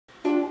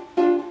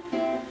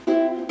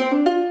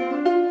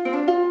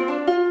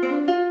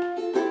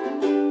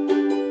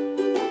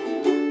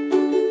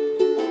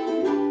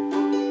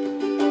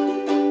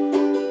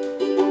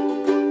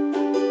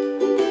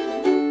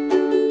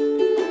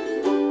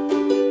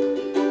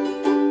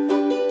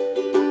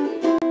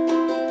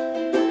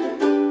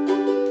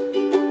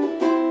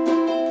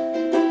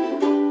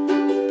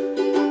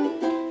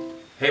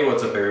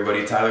what's up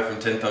everybody? Tyler from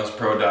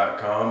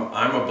TenthumbsPro.com.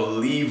 I'm a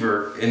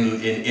believer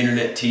in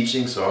internet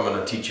teaching, so I'm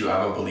going to teach you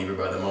I'm a Believer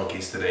by the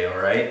Monkees today,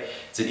 alright?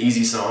 It's an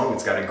easy song,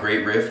 it's got a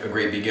great riff, a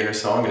great beginner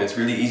song, and it's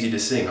really easy to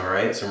sing,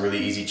 alright? Some really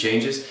easy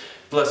changes.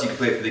 Plus you can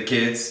play it for the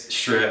kids.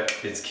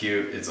 Shrek, it's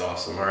cute, it's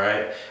awesome,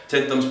 alright?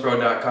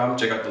 TenthumbsPro.com,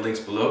 check out the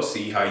links below,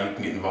 see how you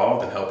can get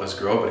involved and help us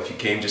grow. But if you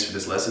came just for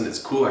this lesson, it's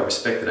cool, I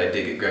respect it, I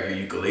dig it. Grab your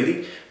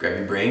ukulele, grab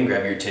your brain,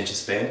 grab your attention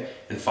span,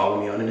 and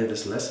follow me on into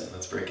this lesson.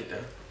 Let's break it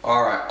down.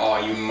 Alright,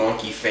 all you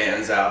Monkee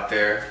fans out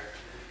there.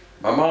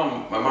 My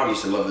mom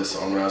used to love this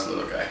song when I was a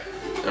little guy.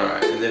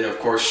 Alright, and then of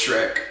course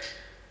Shrek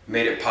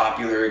made it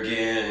popular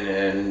again,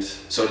 and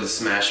so did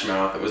Smash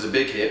Mouth. It was a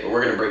big hit, but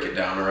we're gonna break it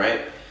down,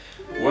 alright?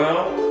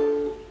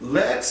 Well,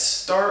 let's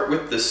start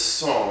with the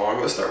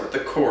song. Let's start with the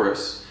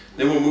chorus,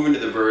 then we'll move into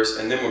the verse,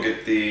 and then we'll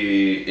get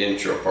the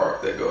intro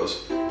part that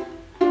goes.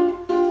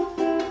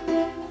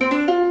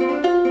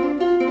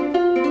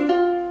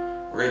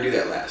 We're gonna do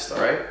that last,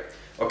 alright?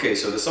 Okay,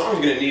 so the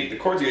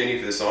chords you're gonna need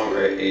for the song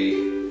are a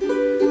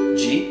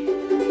G,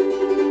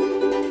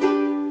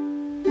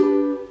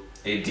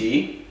 a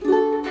D,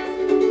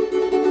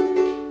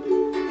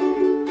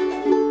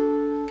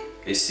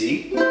 a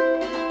C,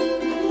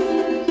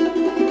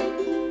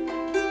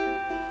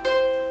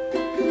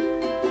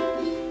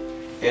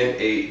 and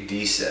a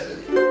D7.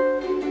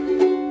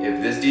 If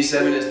this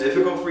D7 is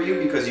difficult for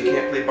you because you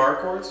can't play bar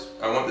chords,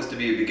 I want this to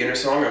be a beginner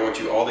song, I want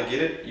you all to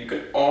get it. You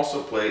can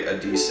also play a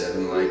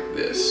D7 like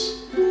this.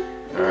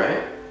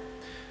 Alright?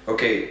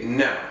 Okay,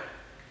 now,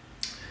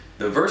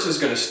 the verse is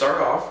going to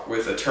start off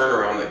with a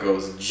turnaround that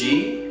goes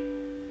G,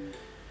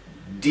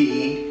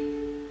 D,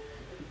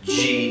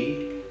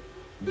 G,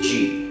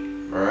 G.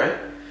 Alright?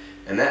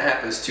 And that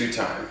happens 2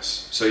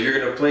 times. So you're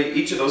going to play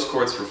each of those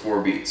chords for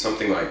 4 beats.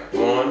 Something like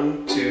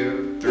 1,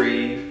 2,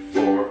 3,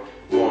 4,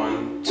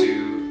 1,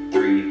 2,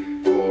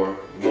 3, 4,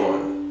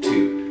 1,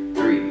 2,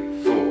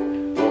 3, 4,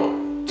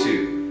 1,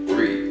 2,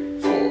 3,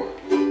 4.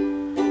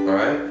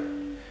 Alright?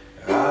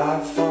 I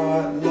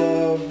thought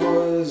love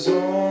was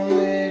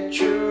only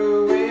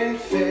true in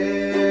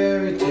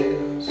fairy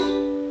tales,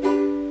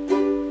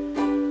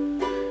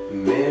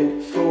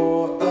 meant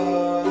for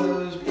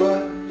others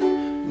but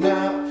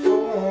not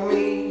for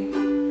me.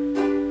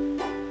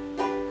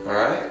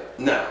 Alright,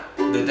 now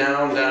the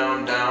down,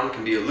 down, down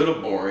can be a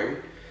little boring,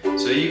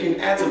 so you can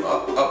add some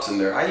ups in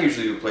there. I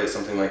usually would play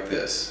something like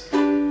this.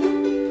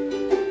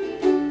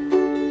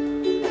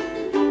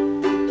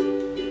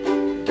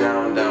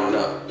 Down, down,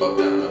 up,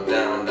 down, up,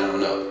 down,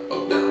 down,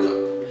 up, down, up.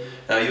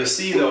 Now you'll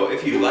see though,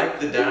 if you like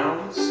the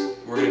downs,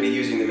 we're going to be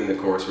using them in the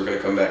chorus. We're going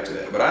to come back to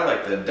that. But I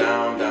like the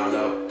down, down,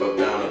 up, down,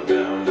 up,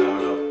 down,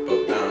 down,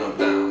 up, down, up,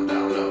 down,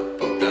 down, up,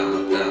 down,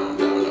 up, down,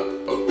 down,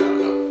 up,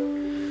 down, up.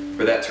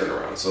 For that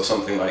turnaround. So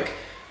something like,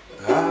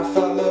 I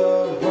thought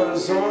love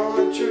was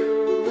only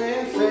true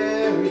in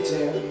fairy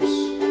tales,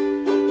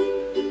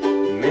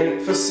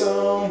 meant for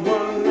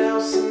someone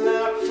else and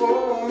not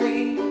for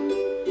me.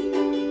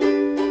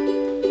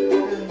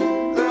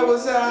 Love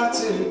was out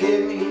to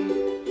get me,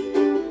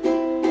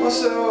 or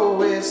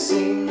so it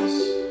seems.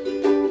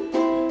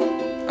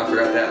 I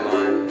forgot that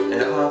line, and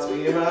it haunts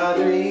me in my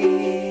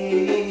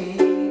dreams.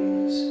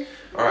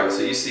 Alright,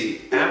 so you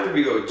see, after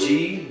we go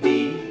G,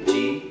 D,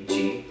 G,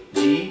 G,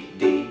 G,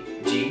 D,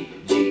 G,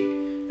 G,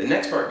 the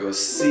next part goes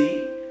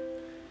C,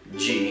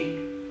 G,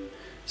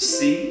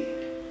 C,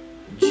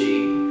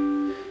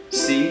 G,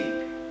 C,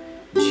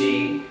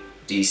 G,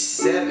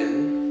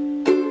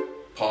 D7,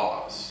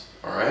 pause.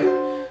 Alright?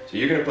 So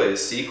you're going to play a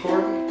C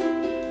chord,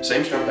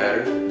 same strum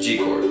pattern, G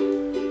chord,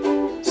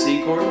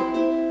 C chord,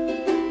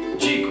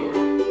 G chord,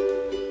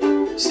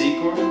 C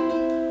chord,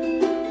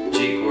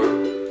 G chord,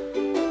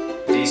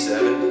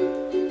 D7,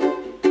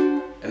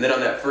 and then on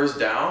that first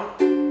down,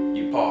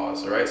 you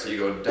pause, alright? So you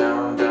go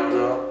down, down,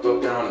 up,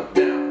 down, up,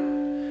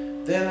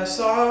 down. Then I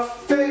saw a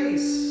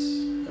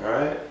face,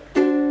 alright?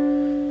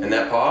 And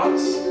that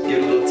pause,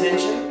 give a little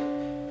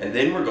tension, and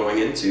then we're going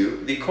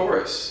into the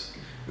chorus.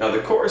 Now the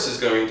chorus is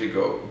going to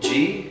go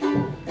G,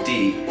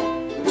 D,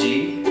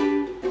 G,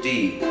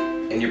 D,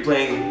 and you're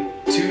playing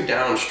 2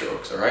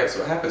 downstrokes, alright?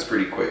 So it happens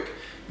pretty quick.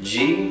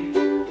 G,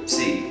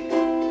 C,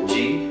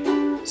 G,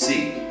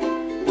 C,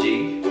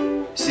 G,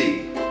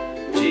 C,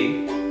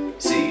 G,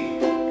 C,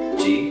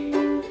 G,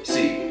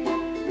 C,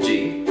 G,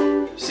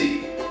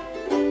 C.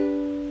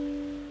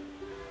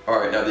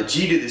 Alright, now the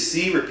G to the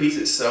C repeats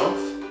itself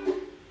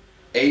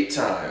 8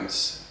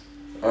 times.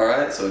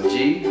 Alright, so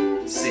G,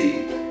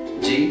 C,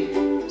 G,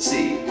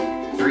 C,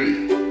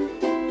 3,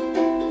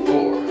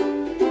 4,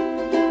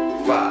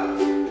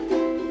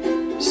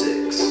 5,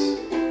 6,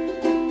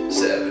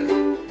 7,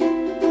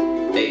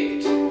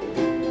 8.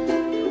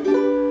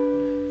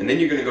 And then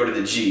you're going to go to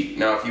the G.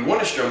 Now if you want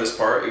to strum this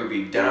part, it would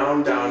be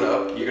down, down,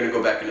 up. You're going to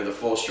go back into the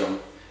full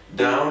strum.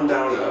 Down,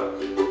 down,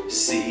 up,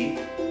 C,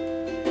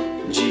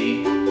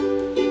 G,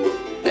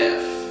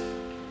 F.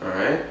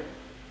 Alright?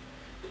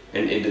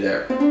 And into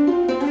there.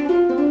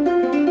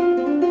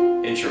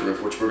 Intro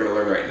riff, which we're going to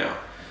learn right now.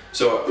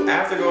 So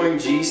after going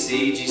G,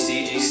 C, G,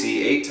 C, G,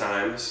 C 8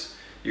 times,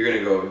 you're going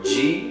to go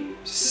G,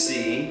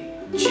 C,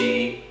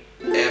 G,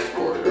 F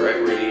chord, all right?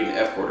 We're gonna need an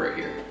F chord right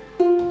here.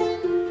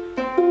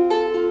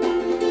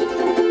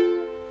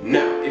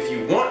 Now, if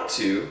you want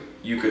to,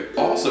 you could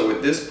also,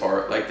 with this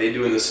part, like they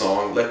do in the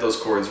song, let those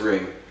chords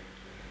ring.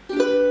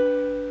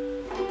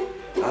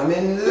 I'm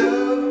in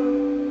love,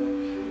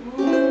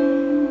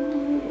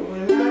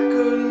 and I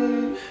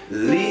couldn't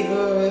leave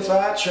her if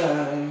I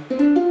tried.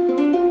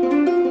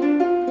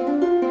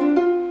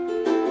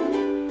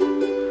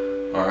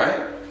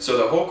 Alright, so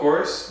the whole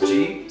chorus,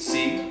 G,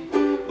 C,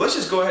 let's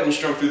just go ahead and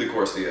strum through the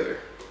chorus together.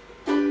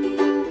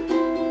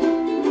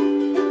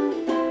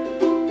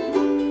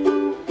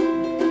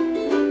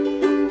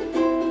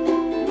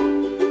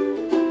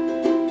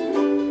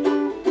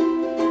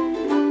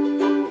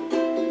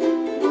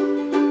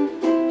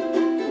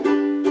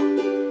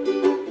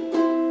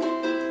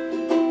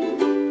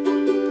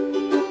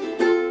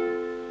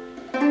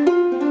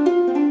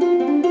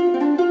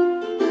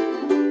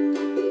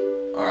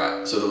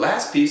 So the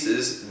last piece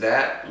is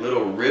that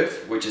little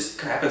riff, which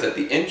happens at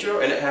the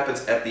intro and it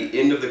happens at the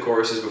end of the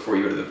choruses before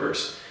you go to the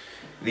verse.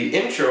 The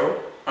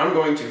intro, I'm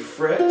going to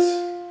fret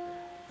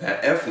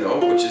that F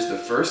note, which is the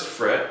first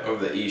fret of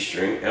the E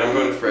string, and I'm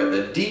going to fret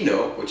the D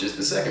note, which is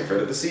the second fret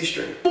of the C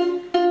string.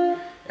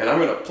 And I'm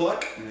going to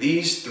pluck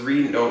these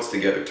three notes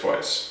together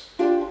twice.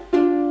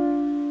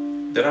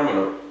 Then I'm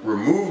going to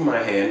remove my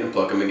hand and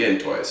pluck them again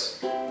twice.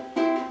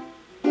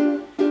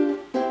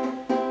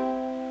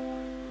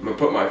 I'm going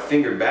to put my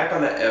finger back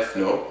on that F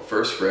note,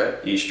 first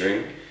fret, E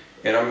string,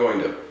 and I'm going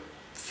to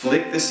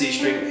flick the C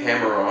string,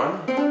 hammer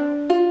on,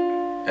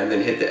 and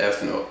then hit the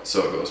F note.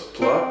 So it goes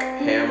pluck,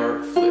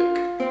 hammer, flick.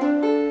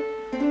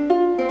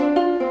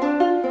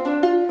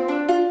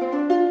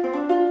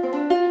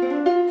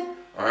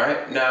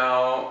 Alright,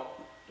 now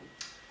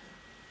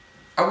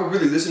I would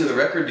really listen to the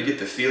record to get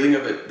the feeling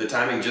of it, the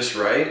timing just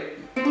right,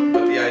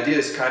 but the idea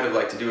is kind of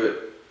like to do it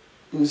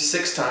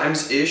 6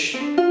 times-ish.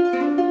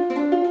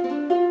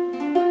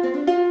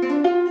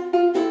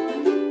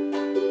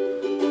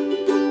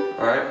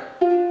 Alright?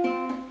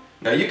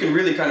 Now you can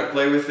really kind of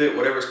play with it,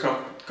 whatever's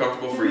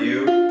comfortable for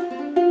you.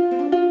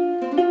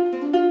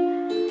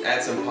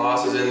 Add some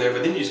pauses in there,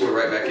 but then you just go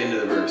right back into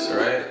the verse,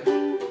 alright?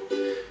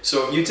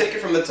 So if you take it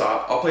from the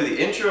top, I'll play the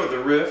intro, the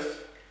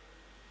riff,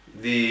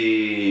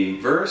 the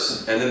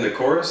verse, and then the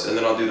chorus, and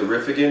then I'll do the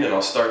riff again, and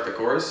I'll start the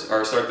chorus,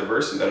 or start the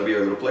verse, and that'll be our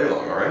little play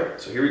along,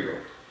 alright? So here we go.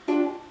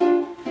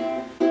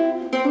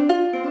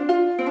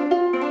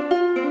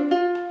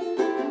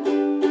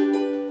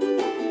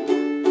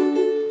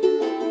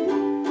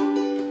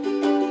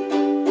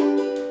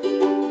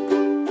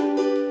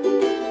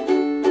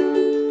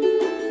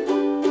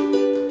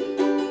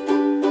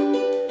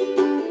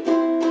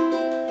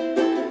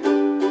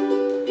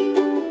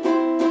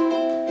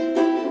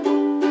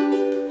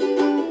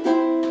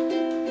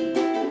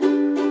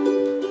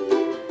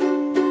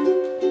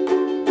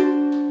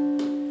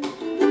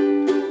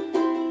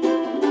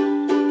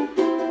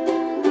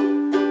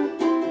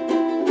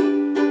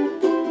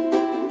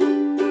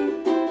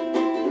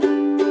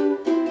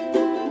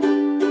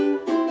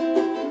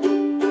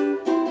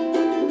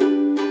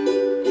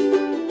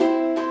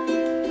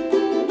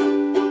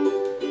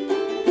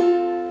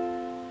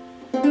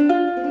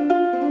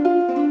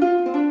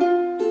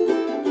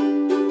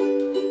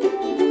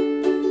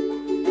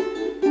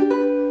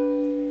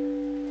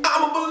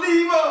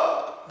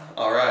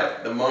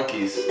 Alright, the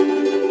Monkees.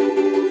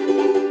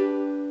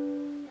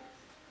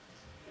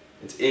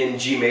 It's in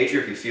G major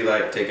if you feel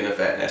like taking a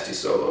fat nasty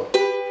solo.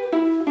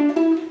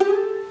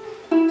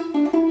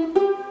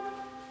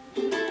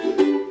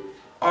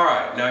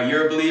 Alright, now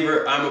you're a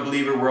believer, I'm a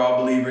believer, we're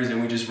all believers,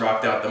 and we just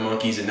rocked out the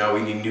Monkees, and now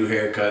we need new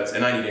haircuts,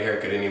 and I need a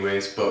haircut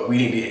anyways, but we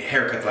need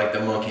haircuts like the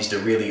Monkees to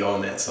really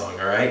own that song,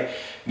 alright?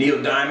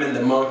 Neil Diamond,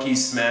 the Monkees,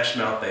 Smash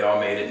Mouth, they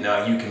all made it.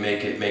 Now you can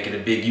make it a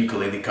big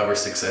ukulele cover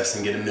success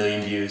and get 1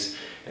 million views.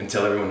 And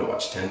tell everyone to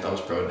watch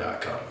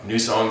Tenthumbspro.com. New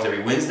songs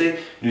every Wednesday,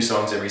 new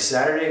songs every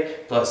Saturday,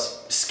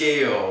 plus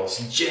scales,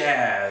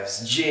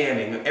 jazz,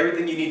 jamming,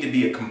 everything you need to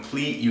be a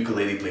complete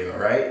ukulele player,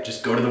 alright?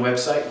 Just go to the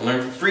website and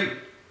learn for free.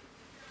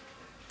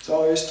 That's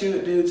all there is to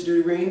it, dudes,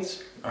 duty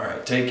greens.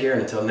 Alright, take care,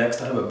 and until next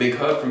time, a big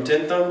hug from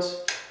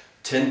Tenthumbs.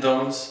 10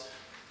 thumbs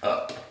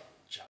up.